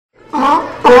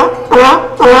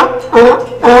I'm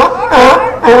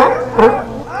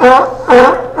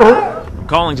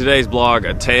calling today's blog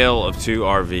A Tale of Two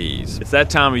RVs. It's that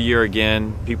time of year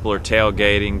again. People are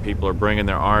tailgating, people are bringing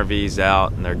their RVs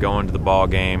out, and they're going to the ball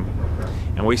game.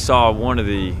 And we saw one of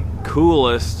the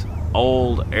coolest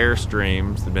old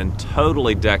Airstreams that had been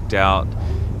totally decked out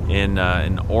in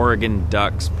an Oregon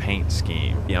Ducks paint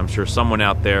scheme. Yeah, I'm sure someone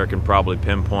out there can probably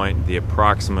pinpoint the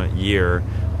approximate year,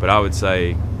 but I would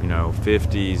say, you know,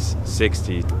 50s,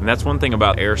 60s. And that's one thing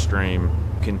about Airstream.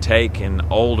 You can take an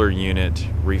older unit,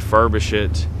 refurbish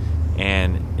it,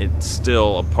 and it's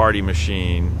still a party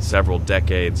machine several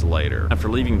decades later. After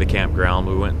leaving the campground,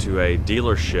 we went to a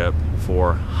dealership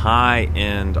for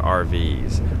high-end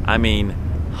RVs. I mean,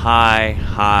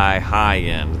 high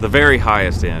end, the very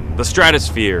highest end, the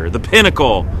stratosphere, the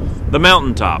pinnacle, the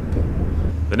mountaintop.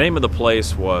 The name of the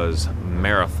place was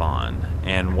Marathon,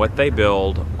 and what they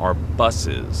build are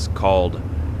buses called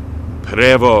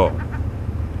Prevo.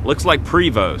 Looks like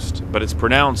Prevost, but it's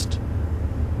pronounced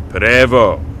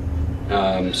Prevo.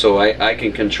 So I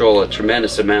can control a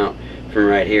tremendous amount from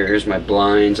right here. Here's my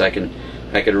blinds. I can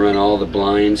run all the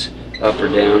blinds up or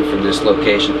down from this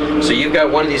location. So you've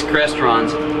got one of these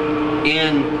Crestrons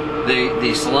in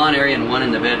the salon area and one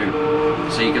in the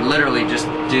bedroom. So you can literally just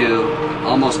do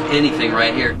almost anything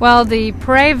right here. Well, the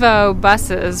Prevo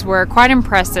buses were quite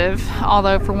impressive,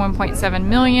 although for 1.7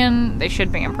 million, they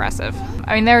should be impressive.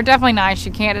 I mean, they're definitely nice,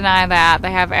 you can't deny that. They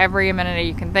have every amenity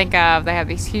you can think of. They have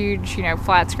these huge, you know,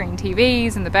 flat screen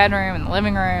TVs in the bedroom and the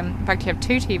living room. In fact, you have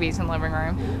 2 TVs in the living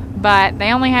room. But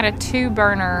they only had a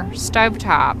 2-burner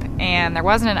stovetop, and there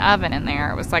wasn't an oven in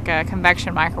there. It was like a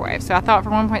convection microwave. So I thought for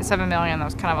 1.7 million, that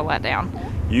was kind of a letdown.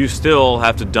 You still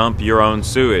have to dump your own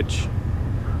sewage.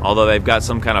 Although they've got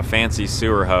some kind of fancy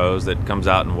sewer hose that comes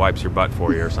out and wipes your butt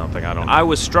for you or something, I don't know. I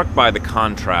was struck by the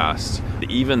contrast.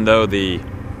 Even though the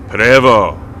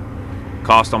Prevo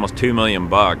cost almost $2 million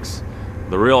bucks,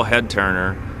 the real head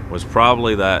turner was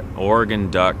probably that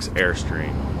Oregon Ducks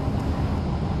Airstream.